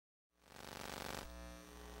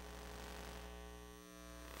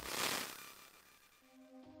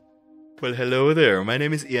Well, hello there. My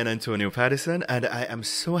name is Ian Antonio Patterson, and I am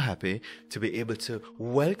so happy to be able to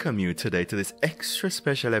welcome you today to this extra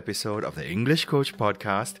special episode of the English Coach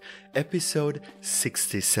Podcast, episode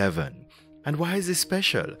 67. And why is this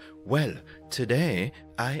special? Well, today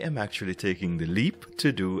I am actually taking the leap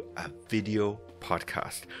to do a video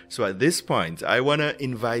podcast. So at this point, I want to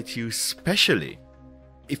invite you specially.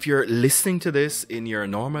 If you're listening to this in your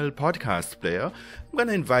normal podcast player, I'm going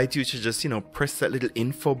to invite you to just, press that little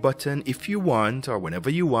info button if you want or whenever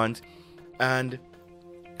you want. And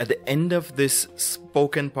at the end of this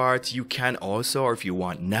spoken part, you can also, or if you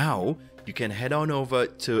want now, you can head on over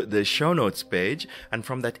to the show notes page, and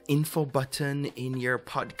from that info button in your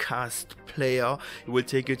podcast player, it will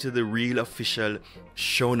take you to the real official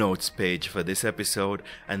show notes page for this episode,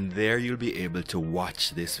 and there you'll be able to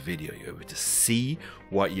watch this video. You'll be able to see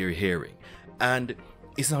what you're hearing. And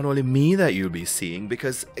it's not only me that you'll be seeing,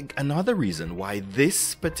 because another reason why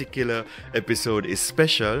this particular episode is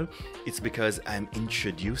special, it's because I'm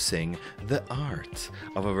introducing the art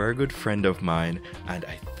of a very good friend of mine, and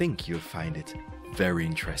I think you'll find it very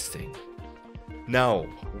interesting. Now,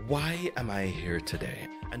 why am I here today?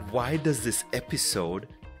 And why does this episode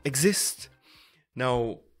exist?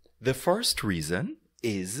 Now, the first reason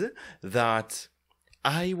is that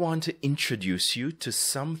I want to introduce you to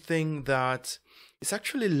something that it's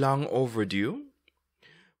actually long overdue,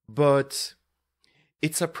 but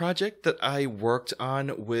it's a project that I worked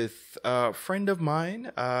on with a friend of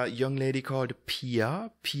mine, a young lady called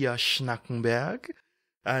Pia Schnackenberg.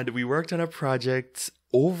 And we worked on a project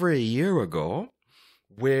over a year ago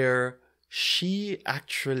where she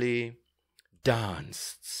actually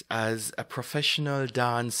danced as a professional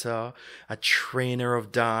dancer, a trainer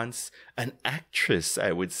of dance, an actress,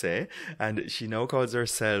 I would say, and she now calls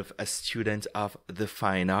herself a student of the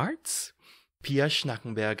fine arts. Pia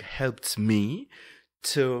Schnackenberg helped me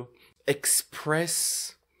to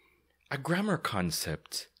express a grammar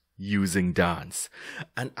concept using dance,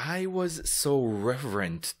 and I was so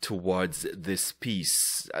reverent towards this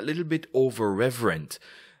piece, a little bit over reverent,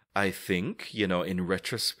 I think, in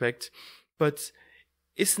retrospect. But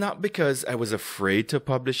it's not because I was afraid to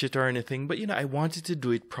publish it or anything, but I wanted to do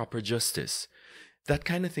it proper justice. That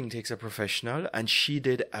kind of thing takes a professional, and she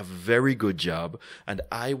did a very good job, and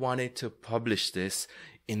I wanted to publish this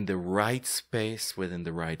in the right space, within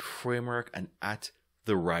the right framework, and at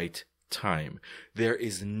the right time. There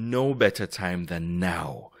is no better time than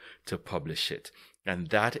now to publish it. And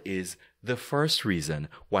that is the first reason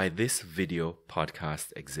why this video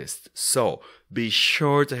podcast exists. So be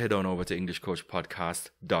sure to head on over to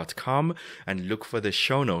EnglishCoachPodcast.com and look for the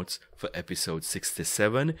show notes for episode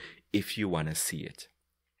 67 if you want to see it.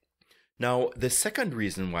 Now, the second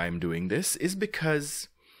reason why I'm doing this is because,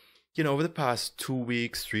 over the past 2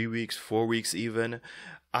 weeks, 3 weeks, 4 weeks even,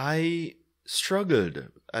 I struggled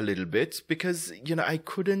a little bit because, I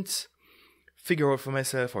couldn't figure out for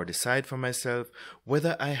myself or decide for myself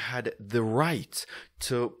whether I had the right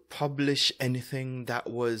to publish anything that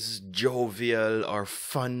was jovial or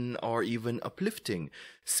fun or even uplifting,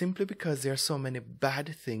 simply because there are so many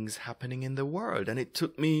bad things happening in the world. And it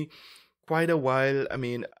took me quite a while. I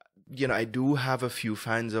mean, I do have a few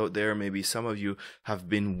fans out there. Maybe some of you have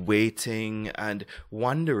been waiting and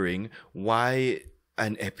wondering why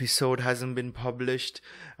an episode hasn't been published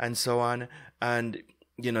and so on. And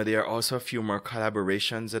there are also a few more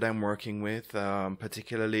collaborations that I'm working with.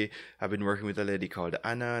 Particularly, I've been working with a lady called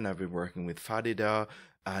Anna, and I've been working with Fadida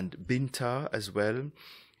and Binta as well.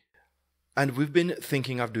 And we've been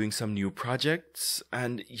thinking of doing some new projects.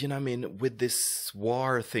 And, with this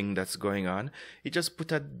war thing that's going on, it just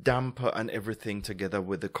put a damper on everything together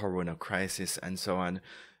with the corona crisis and so on.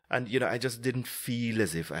 And, I just didn't feel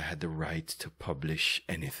as if I had the right to publish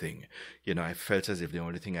anything. I felt as if the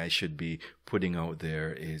only thing I should be putting out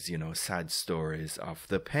there is, sad stories of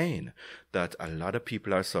the pain that a lot of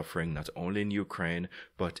people are suffering, not only in Ukraine,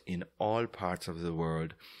 but in all parts of the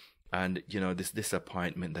world. And, this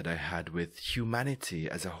disappointment that I had with humanity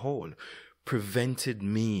as a whole prevented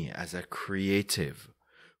me as a creative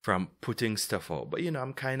from putting stuff out. But,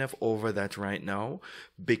 I'm kind of over that right now,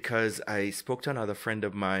 because I spoke to another friend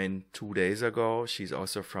of mine 2 days ago. She's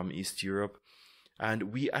also from East Europe.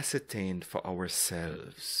 And we ascertained for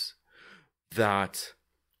ourselves that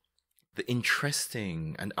the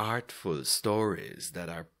interesting and artful stories that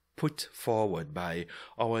are put forward by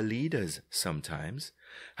our leaders sometimes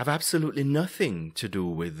have absolutely nothing to do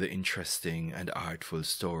with the interesting and artful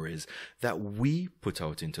stories that we put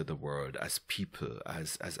out into the world as people,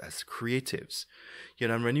 as creatives.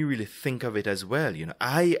 And when you really think of it as well,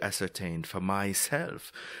 I ascertained for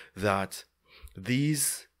myself that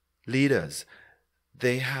these leaders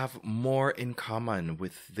they have more in common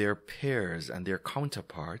with their peers and their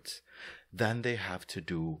counterparts than they have to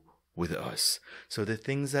do with us. So the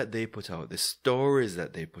things that they put out, the stories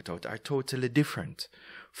that they put out are totally different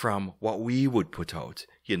from what we would put out,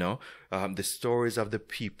 the stories of the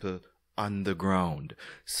people on the ground.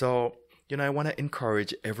 So, I want to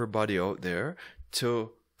encourage everybody out there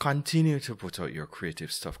to continue to put out your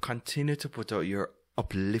creative stuff, continue to put out your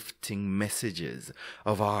uplifting messages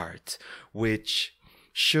of art, which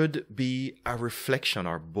should be a reflection,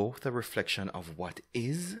 or both a reflection of what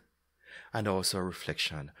is and also a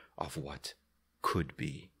reflection of what could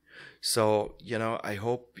be. So, I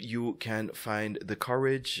hope you can find the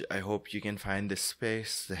courage. I hope you can find the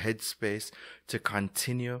space, the headspace to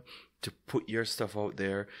continue to put your stuff out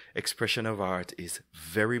there. Expression of art is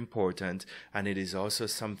very important, and it is also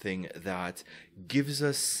something that gives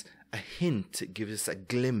us a hint, gives us a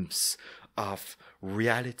glimpse of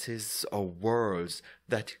realities or worlds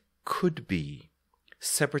that could be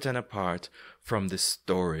separate and apart from the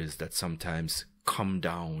stories that sometimes come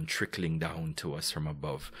down, trickling down to us from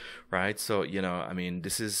above, right? So,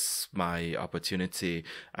 this is my opportunity.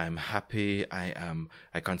 I'm happy.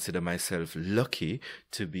 I consider myself lucky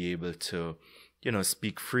to be able to,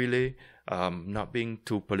 speak freely, not being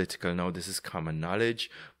too political now. This is common knowledge,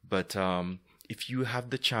 but, if you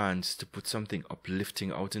have the chance to put something uplifting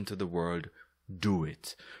out into the world, do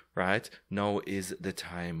it, right? Now is the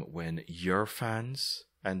time when your fans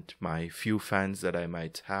and my few fans that I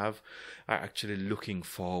might have are actually looking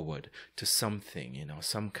forward to something,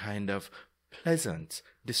 some kind of pleasant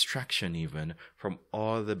distraction even from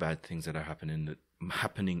all the bad things that are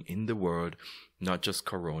happening in the world, not just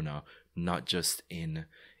Corona, not just in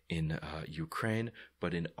Ukraine,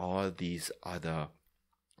 but in all these other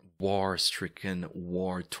war-stricken,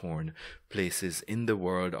 war-torn places in the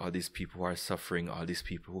world. All these people who are suffering, all these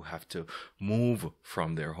people who have to move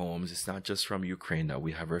from their homes. It's not just from Ukraine that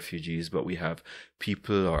we have refugees, but we have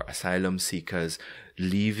people or asylum seekers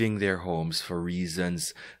leaving their homes for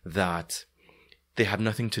reasons that they have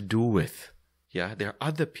nothing to do with. Yeah, there are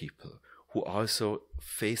other people who also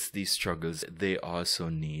face these struggles. They also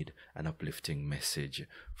need an uplifting message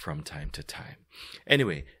from time to time.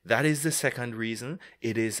 Anyway, that is the second reason.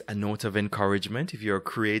 It is a note of encouragement. If you're a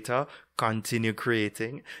creator, continue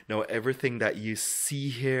creating. Now, everything that you see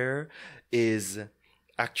here is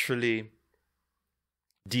actually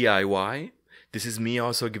DIY. This is me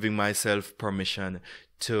also giving myself permission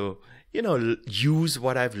to use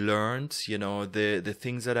what I've learned, the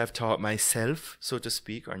things that I've taught myself, so to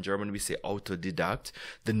speak, or in German we say autodidact,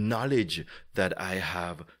 the knowledge that I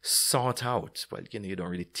have sought out. Well, you don't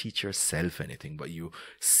really teach yourself anything, but you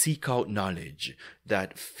seek out knowledge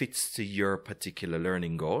that fits to your particular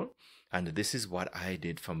learning goal. And this is what I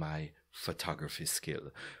did for my photography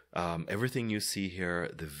skill. Everything you see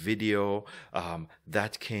here, the video,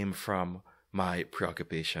 that came from my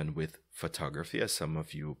preoccupation with photography, as some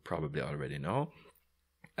of you probably already know.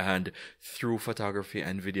 And through photography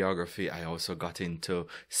and videography, I also got into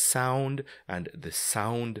sound, and the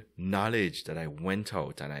sound knowledge that I went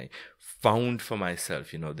out and I found for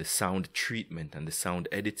myself, the sound treatment and the sound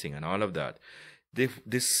editing and all of that.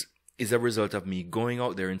 This is a result of me going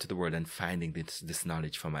out there into the world and finding this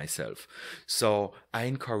knowledge for myself. So I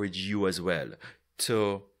encourage you as well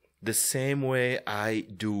to, the same way I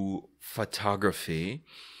do photography,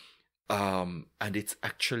 and it's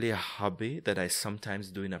actually a hobby that I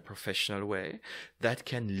sometimes do in a professional way, that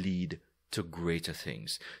can lead to greater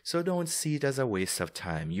things. So don't see it as a waste of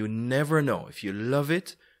time. You never know. If you love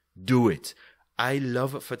it, do it. I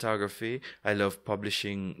love photography. I love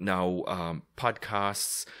publishing now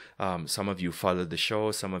podcasts. Some of you follow the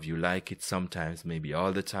show. Some of you like it sometimes, maybe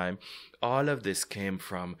all the time. All of this came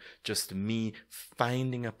from just me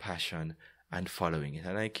finding a passion and following it.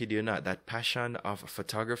 And I kid you not, that passion of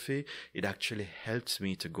photography, it actually helped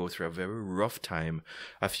me to go through a very rough time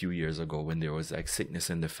a few years ago when there was like sickness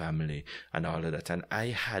in the family and all of that. And I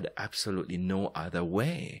had absolutely no other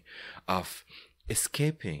way of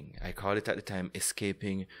escaping. I called it at the time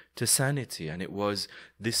escaping to sanity. And it was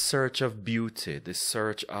this search of beauty, this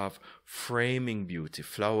search of framing beauty,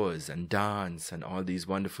 flowers and dance and all these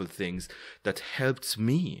wonderful things that helped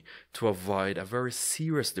me to avoid a very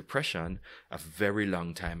serious depression a very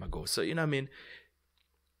long time ago. So,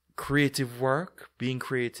 creative work, being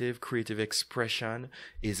creative expression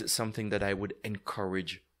is something that I would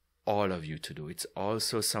encourage all of you to do. It's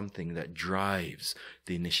also something that drives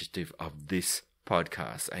the initiative of this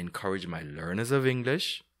podcast. I encourage my learners of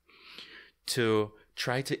English to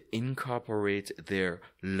try to incorporate their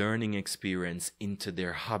learning experience into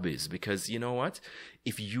their hobbies, because you know what?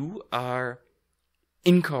 If you are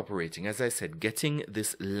incorporating, as I said, getting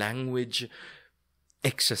this language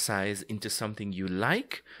exercise into something you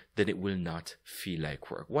like, then it will not feel like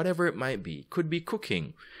work. Whatever it might be. It could be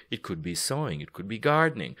cooking. It could be sewing. It could be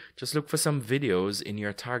gardening. Just look for some videos in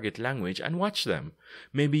your target language and watch them.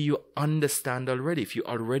 Maybe you understand already. If you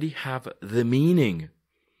already have the meaning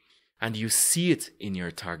and you see it in your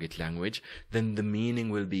target language, then the meaning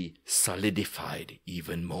will be solidified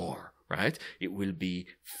even more. Right? It will be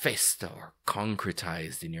fester or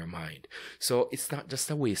concretized in your mind. So it's not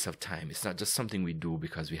just a waste of time. It's not just something we do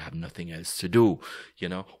because we have nothing else to do. You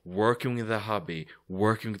know, working with a hobby,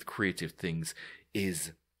 working with creative things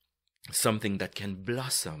is something that can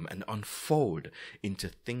blossom and unfold into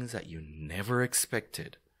things that you never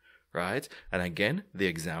expected. Right? And again, the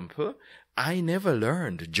example, I never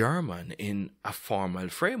learned German in a formal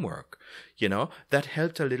framework. You know, that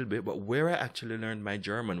helped a little bit, but where I actually learned my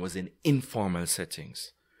German was in informal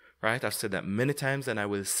settings. Right? I've said that many times and I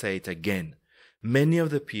will say it again. Many of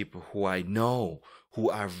the people who I know who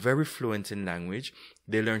are very fluent in language,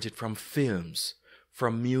 they learned it from films,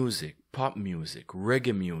 from music, pop music,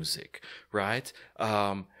 reggae music, right?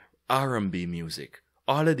 R&B music.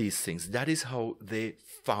 All of these things, that is how they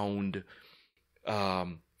found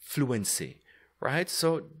fluency, right?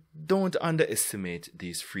 So don't underestimate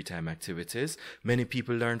these free time activities. Many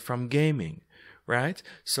people learn from gaming, right?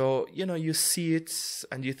 So, you know, you see it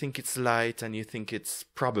and you think it's light and you think it's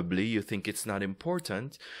not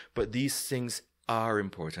important, but these things are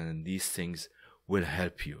important and these things will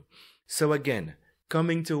help you. So again,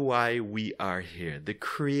 coming to why we are here, the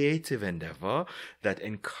creative endeavor that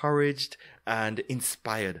encouraged and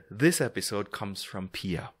inspired this episode comes from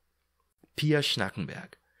Pia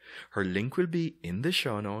Schnackenberg. Her link will be in the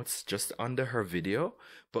show notes just under her video,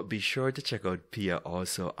 but be sure to check out Pia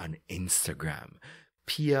also on Instagram.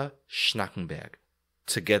 Pia Schnackenberg.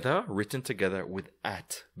 Together, written together with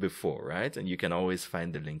 @ before, right? And you can always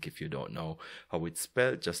find the link if you don't know how it's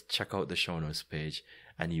spelled. Just check out the show notes page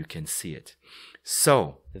and you can see it.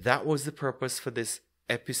 So that was the purpose for this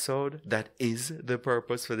episode. That is the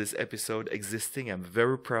purpose for this episode existing. I'm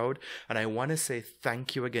very proud. And I want to say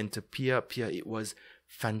thank you again to Pia. Pia, it was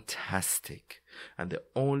fantastic. And the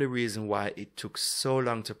only reason why it took so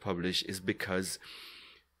long to publish is because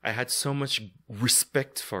I had so much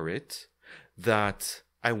respect for it that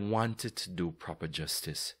I wanted to do proper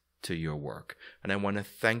justice to your work. And I want to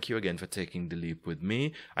thank you again for taking the leap with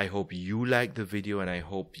me. I hope you like the video and I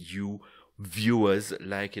hope you viewers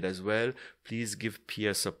like it as well. Please give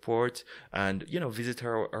Pia support and, you know, visit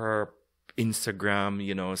her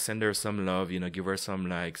Instagram, send her some love, give her some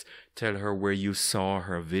likes, tell her where you saw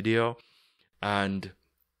her video. And,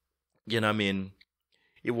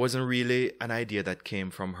 it wasn't really an idea that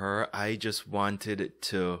came from her. I just wanted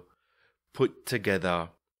to put together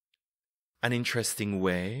an interesting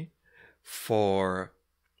way for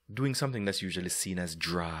doing something that's usually seen as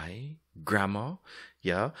dry grammar.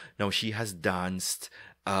 Yeah. Now she has danced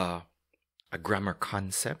a grammar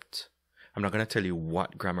concept. I'm not going to tell you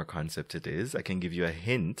what grammar concept it is. I can give you a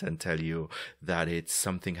hint and tell you that it's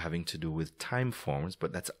something having to do with time forms,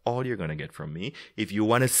 but that's all you're going to get from me. If you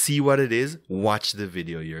want to see what it is, watch the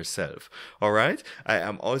video yourself. All right? I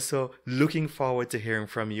am also looking forward to hearing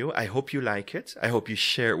from you. I hope you like it. I hope you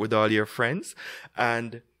share it with all your friends.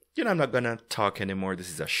 And I'm not going to talk anymore. This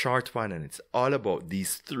is a short one and it's all about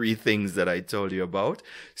these 3 things that I told you about.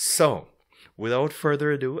 So, without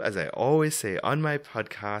further ado, as I always say on my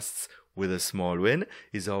podcasts, with a small win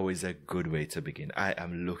is always a good way to begin. I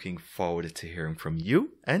am looking forward to hearing from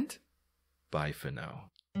you and bye for now.